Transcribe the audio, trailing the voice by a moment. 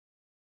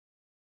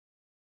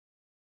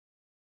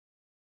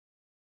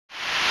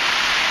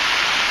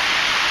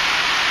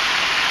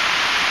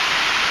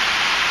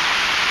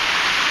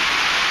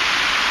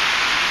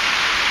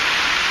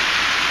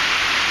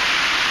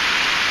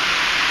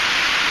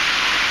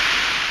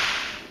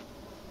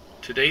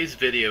Today's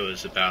video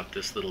is about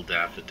this little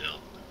daffodil,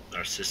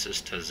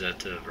 Narcissus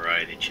tazetta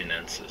variety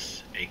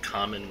chinensis, a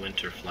common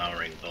winter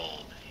flowering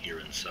bulb here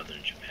in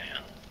southern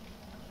Japan.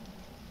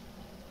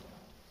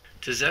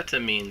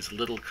 Tazetta means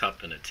little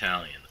cup in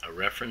Italian, a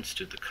reference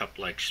to the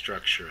cup-like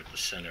structure at the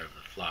center of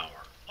the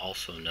flower,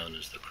 also known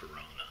as the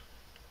corona.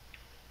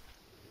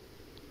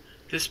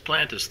 This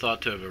plant is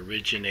thought to have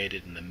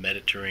originated in the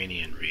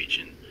Mediterranean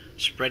region,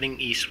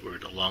 spreading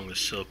eastward along the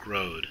Silk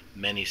Road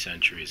many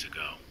centuries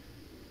ago.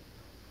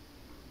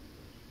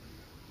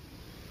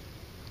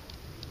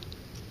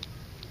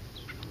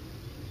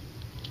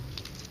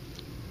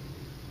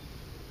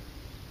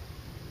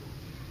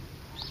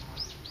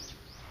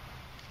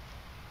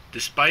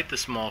 Despite the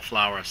small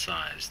flower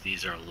size,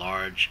 these are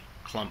large,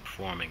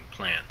 clump-forming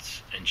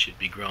plants and should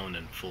be grown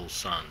in full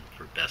sun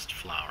for best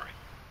flowering.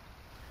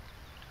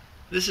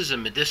 This is a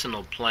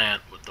medicinal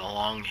plant with a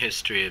long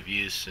history of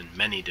use in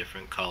many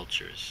different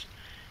cultures.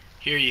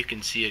 Here you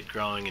can see it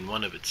growing in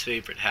one of its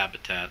favorite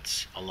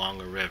habitats along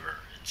a river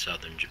in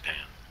southern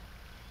Japan.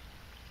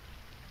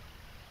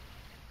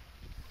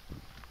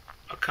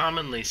 A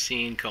commonly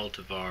seen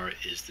cultivar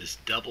is this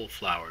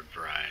double-flowered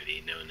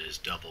variety known as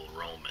double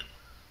Roman.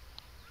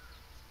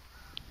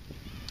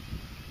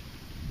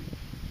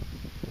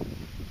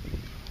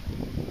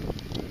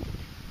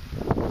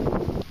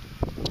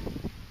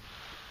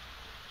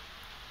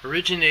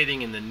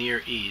 Originating in the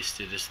Near East,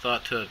 it is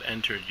thought to have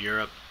entered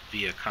Europe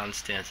via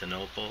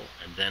Constantinople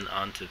and then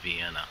on to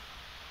Vienna.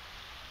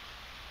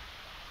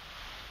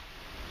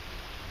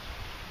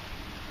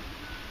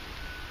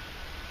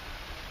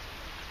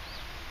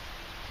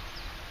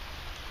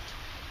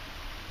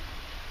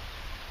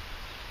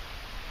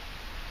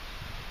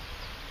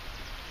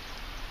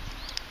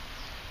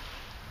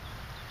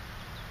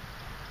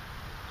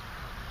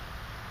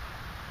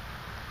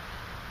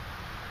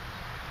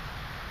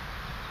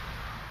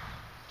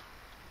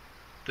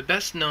 The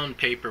best-known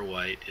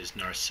paperwhite is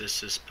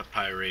Narcissus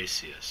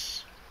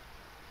papyraceus.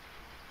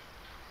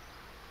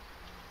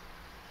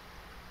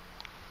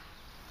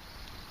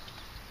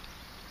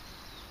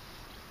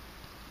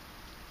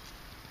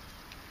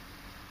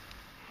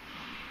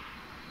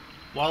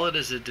 While it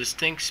is a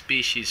distinct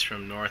species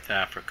from North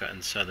Africa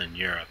and southern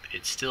Europe,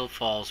 it still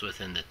falls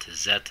within the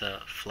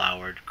tazetta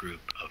flowered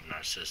group of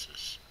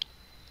narcissus.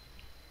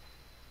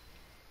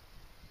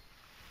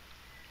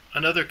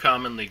 Another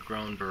commonly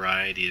grown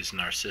variety is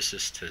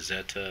Narcissus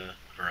tazetta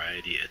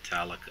variety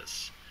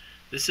italicus.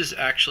 This is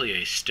actually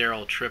a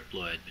sterile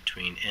triploid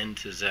between N.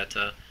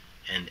 tazetta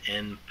and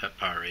N.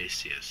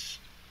 papyraceus.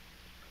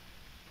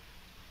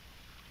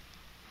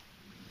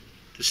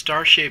 The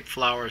star-shaped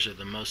flowers are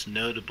the most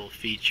notable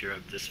feature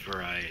of this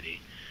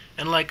variety,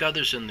 and like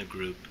others in the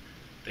group,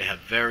 they have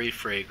very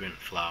fragrant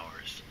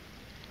flowers.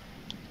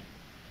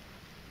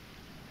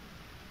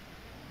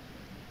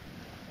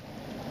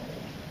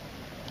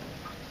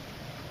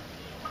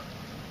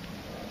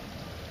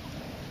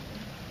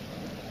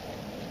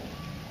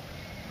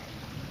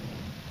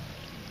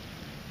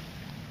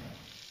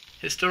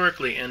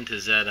 Historically, N.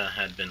 tazetta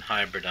had been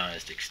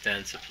hybridized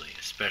extensively,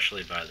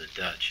 especially by the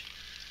Dutch.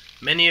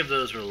 Many of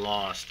those were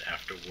lost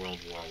after World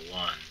War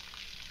I,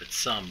 but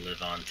some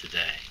live on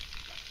today.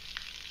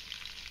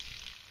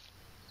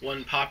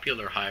 One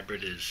popular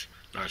hybrid is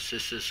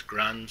Narcissus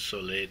Grand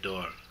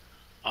Soleil,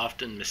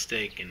 often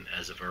mistaken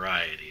as a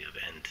variety of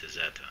N.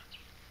 tazetta.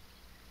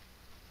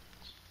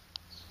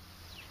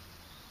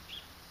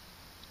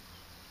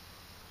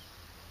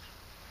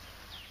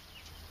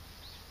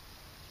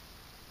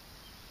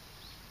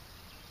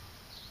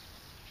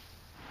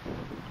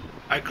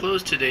 I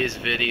close today's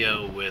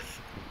video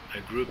with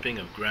a grouping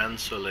of Grand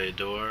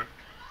Soleil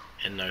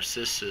and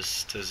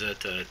Narcissus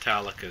tazetta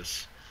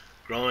italicus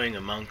growing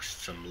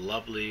amongst some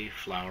lovely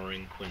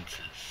flowering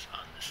quinces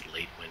on this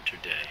late winter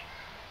day.